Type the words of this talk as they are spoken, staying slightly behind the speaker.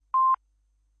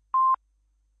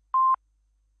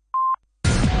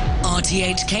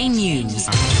RTHK News.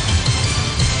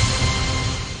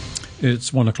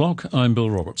 It's 1 o'clock. I'm Bill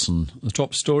Robertson. The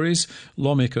top stories.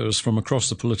 Lawmakers from across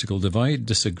the political divide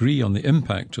disagree on the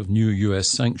impact of new US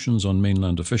sanctions on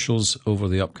mainland officials over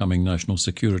the upcoming national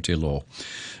security law.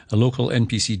 A local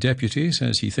NPC deputy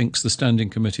says he thinks the Standing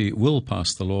Committee will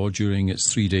pass the law during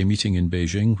its three-day meeting in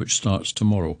Beijing, which starts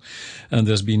tomorrow. And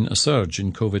there's been a surge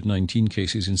in COVID-19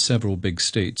 cases in several big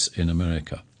states in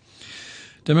America.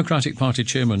 Democratic Party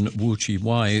Chairman Wu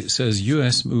Chi-wai says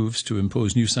US moves to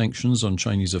impose new sanctions on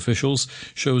Chinese officials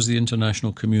shows the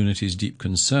international community's deep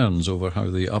concerns over how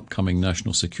the upcoming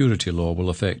national security law will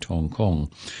affect Hong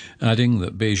Kong, adding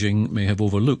that Beijing may have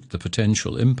overlooked the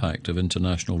potential impact of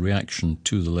international reaction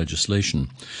to the legislation.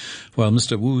 While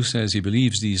Mr. Wu says he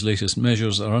believes these latest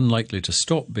measures are unlikely to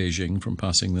stop Beijing from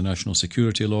passing the national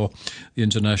security law, the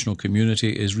international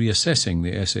community is reassessing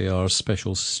the SAR's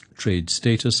special trade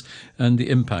status, and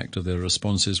the impact of their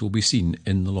responses will be seen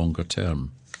in the longer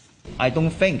term. I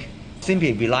don't think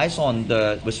simply relies on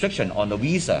the restriction on the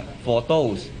visa for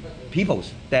those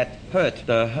peoples that hurt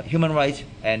the human rights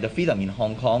and the freedom in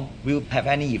Hong Kong will have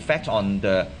any effect on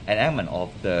the enactment of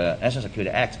the National Security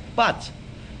Act. But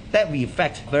that will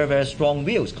reflect very, very strong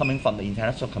views coming from the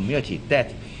international community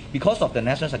that because of the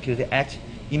National Security Act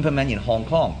implemented in Hong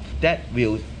Kong, that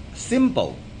will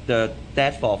symbol the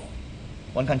death of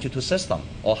one country, two system,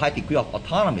 or high degree of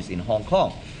autonomy in Hong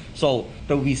Kong. So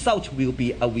the result will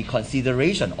be a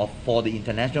reconsideration for the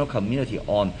international community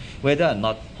on whether or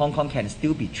not Hong Kong can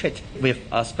still be treated with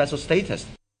a special status.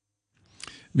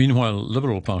 Meanwhile,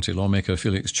 Liberal Party lawmaker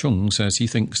Felix Chung says he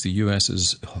thinks the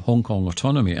US's Hong Kong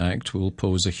Autonomy Act will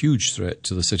pose a huge threat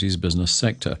to the city's business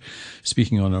sector.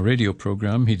 Speaking on a radio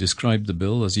programme, he described the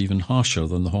bill as even harsher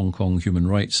than the Hong Kong Human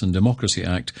Rights and Democracy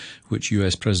Act, which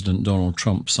US President Donald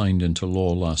Trump signed into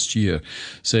law last year,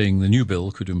 saying the new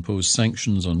bill could impose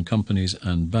sanctions on companies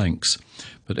and banks.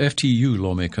 But FTU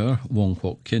lawmaker Wong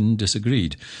Kwok Kin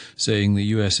disagreed, saying the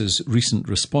US's recent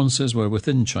responses were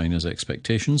within China's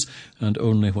expectations and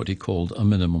only what he called a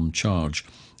minimum charge.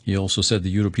 He also said the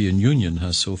European Union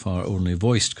has so far only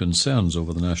voiced concerns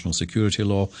over the national security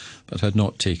law, but had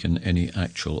not taken any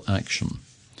actual action.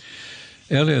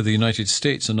 Earlier, the United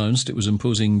States announced it was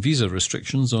imposing visa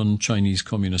restrictions on Chinese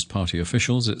Communist Party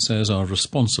officials it says are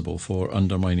responsible for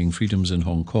undermining freedoms in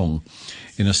Hong Kong.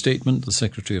 In a statement, the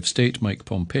Secretary of State, Mike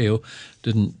Pompeo,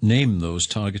 didn't name those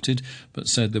targeted, but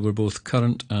said they were both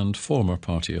current and former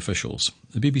party officials.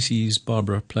 The BBC's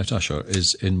Barbara Plett-Usher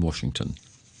is in Washington.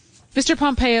 Mr.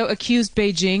 Pompeo accused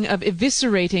Beijing of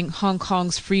eviscerating Hong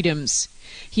Kong's freedoms.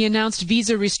 He announced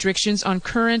visa restrictions on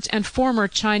current and former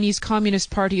Chinese Communist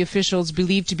Party officials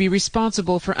believed to be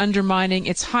responsible for undermining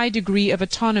its high degree of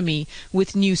autonomy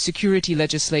with new security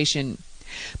legislation.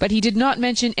 But he did not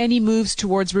mention any moves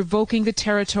towards revoking the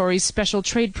territory's special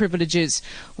trade privileges,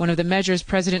 one of the measures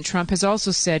President Trump has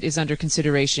also said is under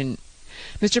consideration.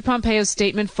 Mr. Pompeo's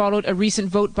statement followed a recent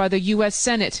vote by the U.S.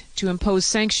 Senate to impose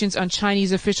sanctions on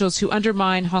Chinese officials who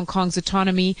undermine Hong Kong's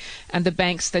autonomy and the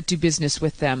banks that do business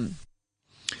with them.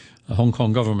 A Hong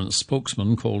Kong government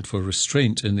spokesman called for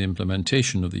restraint in the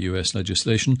implementation of the US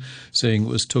legislation, saying it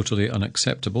was totally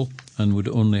unacceptable and would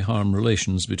only harm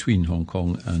relations between Hong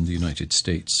Kong and the United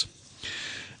States.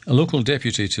 A local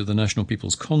deputy to the National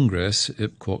People's Congress,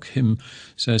 Ip Kwok Him,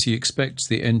 says he expects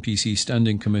the NPC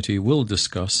Standing Committee will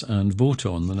discuss and vote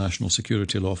on the national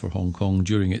security law for Hong Kong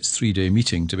during its three-day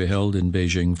meeting to be held in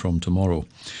Beijing from tomorrow.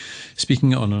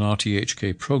 Speaking on an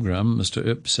RTHK programme, Mr.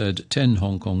 Ip said 10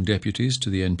 Hong Kong deputies to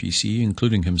the NPC,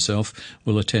 including himself,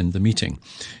 will attend the meeting.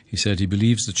 He said he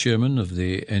believes the chairman of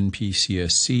the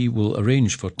NPCSC will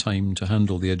arrange for time to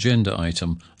handle the agenda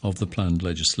item of the planned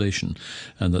legislation,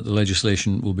 and that the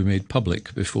legislation will be made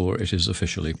public before it is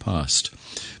officially passed.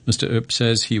 Mr. Ip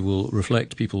says he will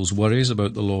reflect people's worries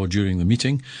about the law during the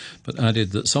meeting, but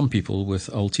added that some people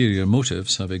with ulterior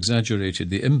motives have exaggerated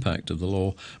the impact of the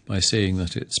law by saying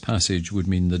that its passage would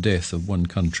mean the death of one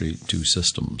country, two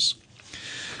systems.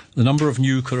 The number of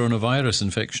new coronavirus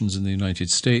infections in the United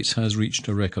States has reached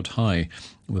a record high,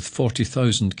 with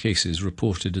 40,000 cases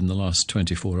reported in the last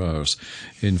 24 hours.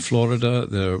 In Florida,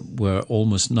 there were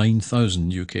almost 9,000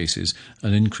 new cases,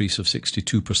 an increase of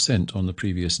 62% on the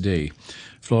previous day.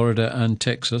 Florida and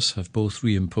Texas have both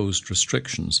reimposed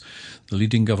restrictions. The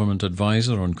leading government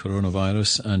advisor on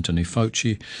coronavirus, Anthony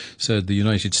Fauci, said the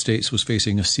United States was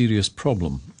facing a serious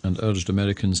problem and urged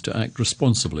Americans to act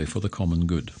responsibly for the common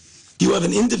good. You have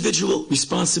an individual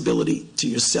responsibility to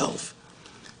yourself,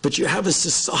 but you have a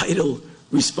societal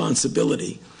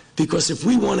responsibility, because if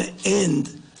we want to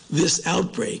end this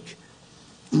outbreak,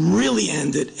 really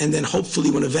end it, and then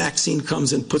hopefully when a vaccine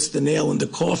comes and puts the nail in the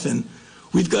coffin,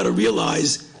 We've got to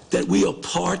realize that we are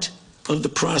part of the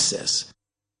process.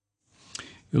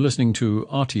 You're listening to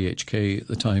RTHK.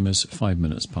 The time is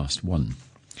 1:05.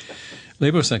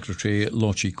 Labour Secretary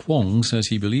Law Chi Kwong says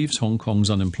he believes Hong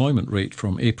Kong's unemployment rate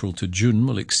from April to June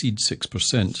will exceed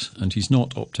 6%, and he's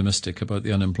not optimistic about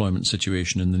the unemployment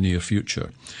situation in the near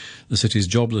future. The city's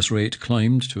jobless rate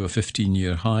climbed to a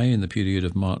 15-year high in the period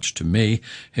of March to May,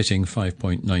 hitting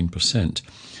 5.9%.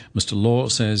 Mr. Law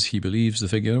says he believes the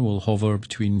figure will hover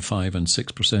between 5 and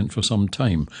 6% for some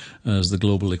time, as the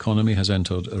global economy has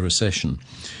entered a recession.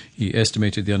 He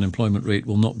estimated the unemployment rate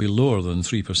will not be lower than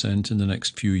 3% in the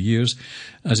next few years,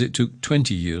 as it took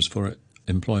 20 years for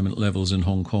employment levels in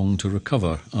Hong Kong to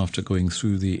recover after going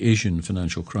through the Asian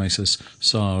financial crisis,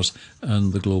 SARS,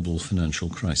 and the global financial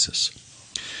crisis.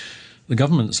 The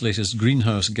government's latest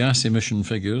greenhouse gas emission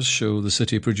figures show the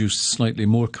city produced slightly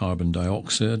more carbon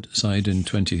dioxide in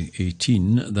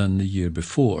 2018 than the year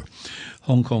before.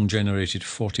 Hong Kong generated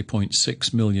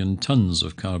 40.6 million tonnes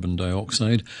of carbon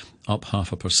dioxide, up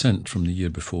 0.5% from the year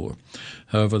before.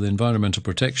 However, the Environmental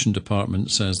Protection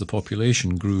Department says the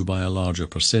population grew by a larger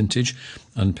percentage,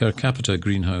 and per capita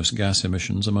greenhouse gas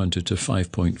emissions amounted to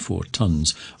 5.4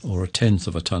 tonnes, or 1/10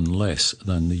 of a tonne less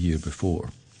than the year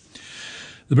before.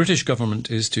 The British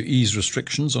government is to ease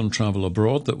restrictions on travel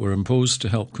abroad that were imposed to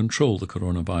help control the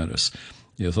coronavirus.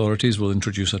 The authorities will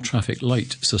introduce a traffic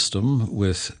light system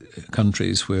with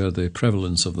countries where the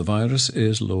prevalence of the virus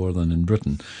is lower than in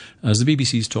Britain, as the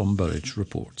BBC's Tom Burridge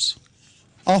reports.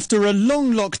 After a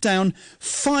long lockdown,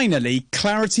 finally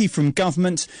clarity from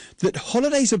government that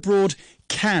holidays abroad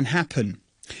can happen.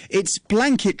 Its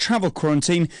blanket travel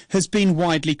quarantine has been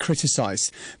widely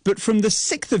criticised, but from the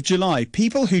 6th of July,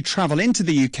 people who travel into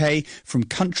the UK from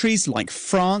countries like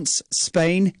France,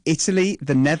 Spain, Italy,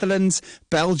 the Netherlands,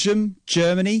 Belgium,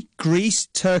 Germany, Greece,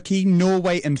 Turkey,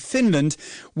 Norway and Finland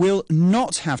will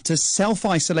not have to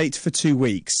self-isolate for 2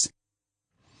 weeks.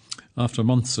 After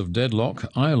months of deadlock,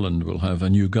 Ireland will have a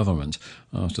new government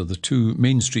after the two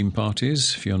mainstream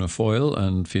parties, Fianna Fáil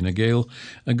and Fine Gael,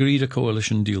 agreed a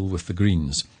coalition deal with the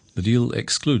Greens. The deal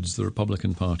excludes the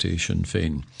Republican Party Sinn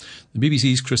Féin. The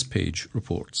BBC's Chris Page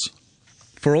reports.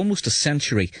 For almost a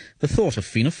century, the thought of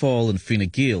Fianna Fáil and Fine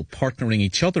Gael partnering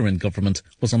each other in government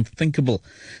was unthinkable.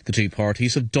 The two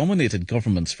parties have dominated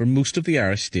governments for most of the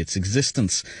Irish state's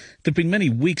existence. There have been many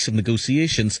weeks of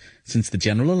negotiations since the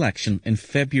general election in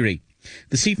February.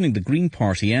 This evening, the Green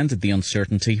Party ended the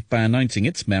uncertainty by announcing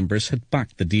its members had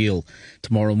backed the deal.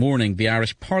 Tomorrow morning, the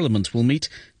Irish Parliament will meet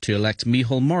to elect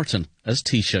Micheál Martin as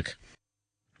Taoiseach.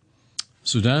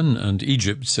 Sudan and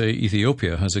Egypt say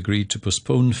Ethiopia has agreed to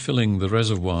postpone filling the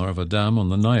reservoir of a dam on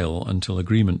the Nile until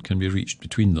agreement can be reached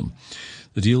between them.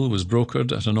 The deal was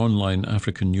brokered at an online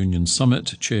African Union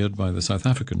summit chaired by the South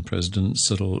African President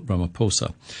Cyril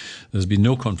Ramaphosa. There's been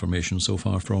no confirmation so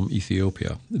far from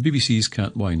Ethiopia. The BBC's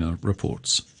Kat Weiner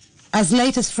reports. As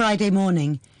late as Friday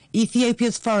morning,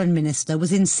 Ethiopia's foreign minister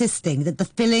was insisting that the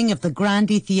filling of the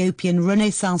Grand Ethiopian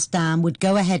Renaissance Dam would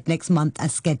go ahead next month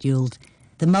as scheduled.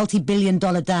 The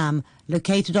multi-billion-dollar dam,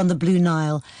 located on the Blue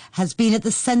Nile, has been at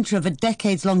the centre of a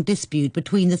decades-long dispute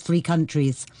between the three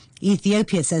countries.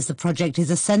 Ethiopia says the project is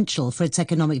essential for its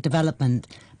economic development,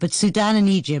 but Sudan and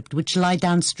Egypt, which lie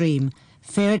downstream,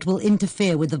 fear it will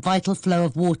interfere with the vital flow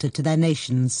of water to their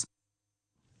nations.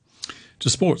 To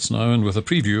sports now, and with a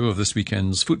preview of this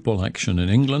weekend's football action in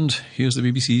England, here's the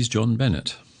BBC's John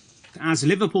Bennett. As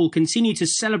Liverpool continue to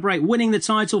celebrate winning the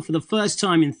title for the first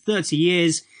time in 30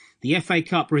 years, the FA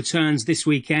Cup returns this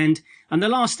weekend, and the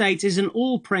last 8 is an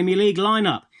all-Premier League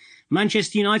lineup.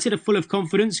 Manchester United are full of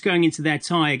confidence going into their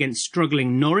tie against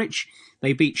struggling Norwich.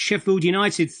 They beat Sheffield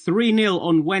United 3-0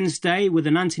 on Wednesday with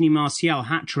an Anthony Martial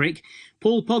hat-trick.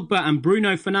 Paul Pogba and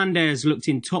Bruno Fernandes looked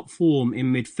in top form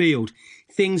in midfield.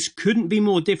 Things couldn't be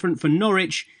more different for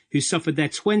Norwich, who suffered their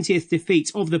 20th defeat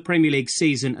of the Premier League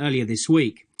season earlier this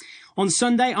week. On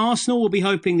Sunday, Arsenal will be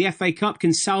hoping the FA Cup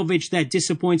can salvage their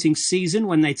disappointing season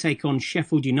when they take on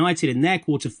Sheffield United in their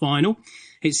quarter-final.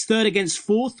 It's third against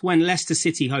fourth when Leicester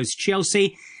City host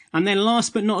Chelsea. And then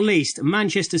last but not least,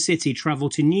 Manchester City travel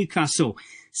to Newcastle.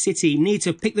 City need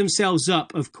to pick themselves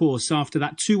up, of course, after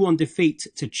that 2-1 defeat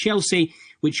to Chelsea,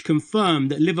 which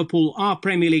confirmed that Liverpool are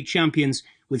Premier League champions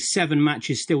with 7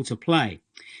 matches still to play.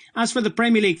 As for the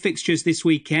Premier League fixtures this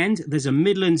weekend, there's a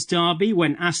Midlands derby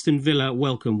when Aston Villa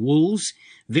welcome Wolves.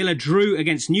 Villa drew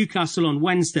against Newcastle on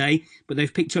Wednesday, but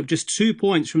they've picked up just 2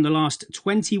 points from the last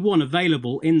 21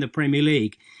 available in the Premier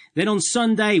League. Then on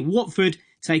Sunday, Watford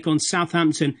take on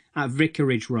Southampton at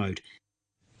Vicarage Road.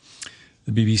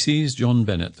 The BBC's John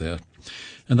Bennett there.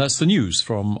 And that's the news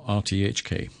from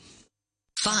RTHK.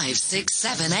 5, 6,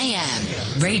 7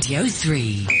 a.m. Radio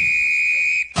 3.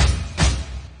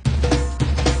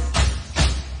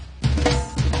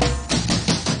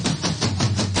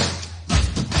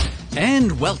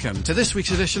 And welcome to this week's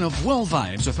edition of World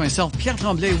Vibes with myself, Pierre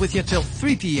Tremblay, with you till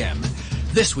 3 p.m.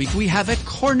 This week we have a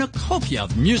cornucopia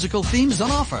of musical themes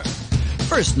on offer.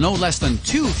 First, no less than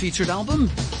 2 featured albums,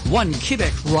 1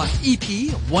 Quebec rock EP,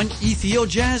 1 Ethio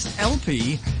Jazz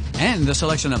LP, and a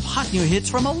selection of hot new hits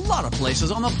from a lot of places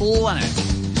on the planet.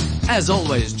 As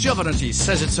always, Giovanotti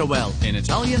says it so well in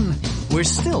Italian, we're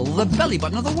still the belly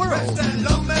button of the world.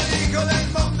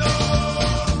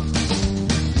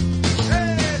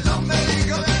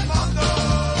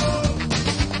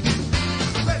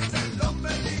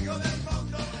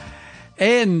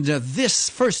 And this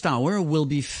first hour will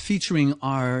be featuring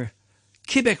our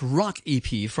Quebec rock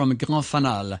EP from Grand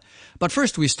Fanal. But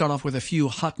first we start off with a few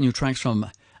hot new tracks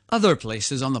from other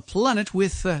places on the planet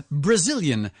with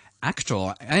Brazilian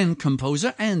actor and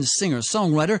composer and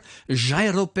singer-songwriter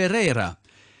Jairo Pereira.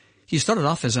 He started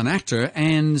off as an actor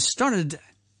and started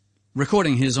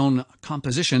recording his own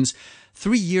compositions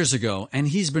 3 years ago, and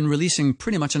he's been releasing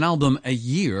pretty much an album a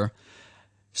year.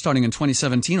 Starting in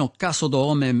 2017, O Caso do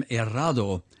Homem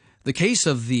Errado, The Case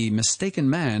of the Mistaken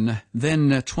Man, then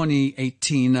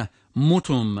 2018,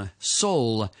 Mutum,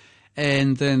 Soul,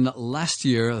 and then last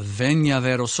year, Venha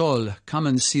Ver o Sol, Come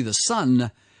and See the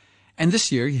Sun, and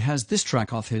this year he has this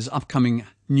track off his upcoming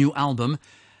new album,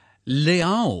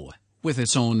 Leão, with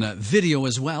its own video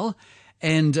as well,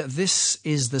 and this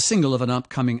is the single of an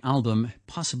upcoming album,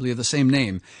 possibly of the same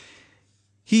name.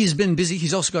 He's been busy,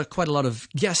 he's also got quite a lot of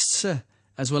guests,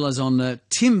 as well as on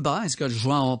timba. He's got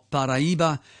João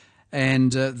Paraíba,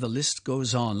 and the list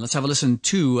goes on. Let's have a listen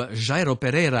to Jairo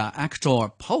Pereira, actor,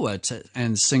 poet,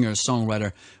 and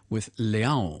singer-songwriter with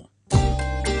Leão.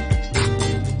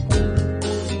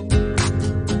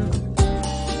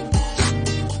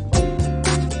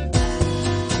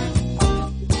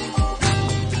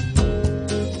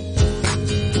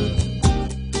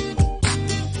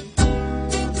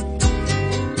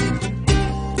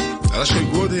 Ela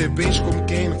chegou de repente como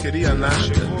quem não queria nada.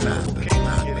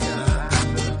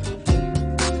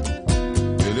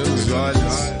 Me olhou nos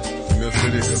olhos e me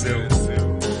ofereceu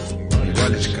um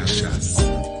gole de cachaça.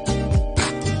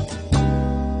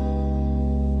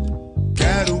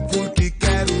 Quero porque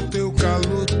quero teu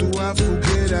calor, tua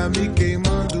fogueira me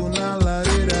queimando na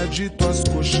lareira de tuas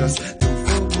coxas. Teu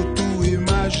fogo, tua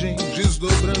imagem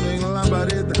desdobrando em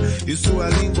labareda e sua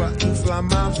língua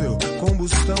inflamável,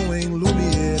 combustão em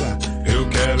lumieira. Eu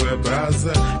quero é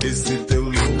brasa, esse teu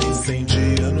lume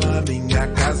incendiando a minha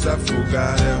casa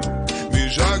fogaréu. Me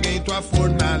joga em tua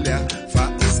fornalha,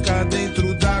 faísca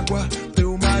dentro d'água.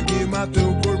 Teu magma,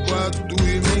 teu corpo, a tua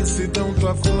imensidão,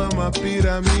 tua flama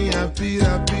pira, minha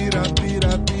pira, pira,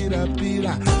 pira, pira,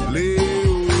 pira.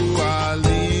 Leoa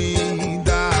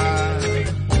linda,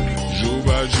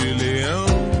 juba de leão,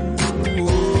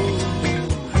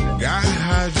 oh,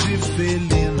 garra de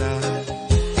felina.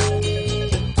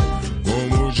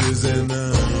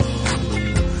 Não,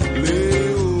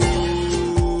 leoa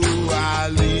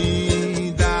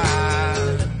linda,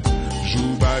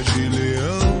 juba de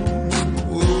leão,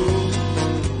 oh,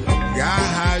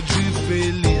 garra de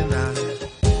felina,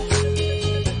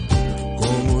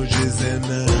 como dizer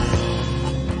não.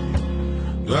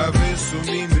 Do avesso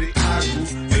me embriago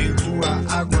em tua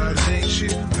aguardente,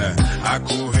 a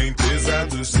correnteza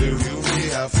do seu rio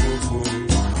me afogou.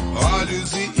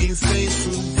 Olhos e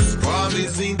incensos,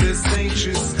 pobres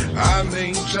indecentes, a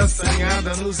mente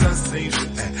assanhada nos acende.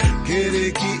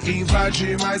 Querer que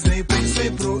invade, mas nem pensa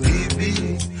em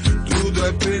proibir. Tudo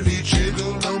é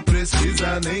permitido, não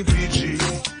precisa nem pedir.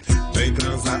 Vem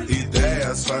transar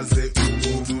ideias, fazer o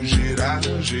mundo girar,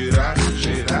 girar.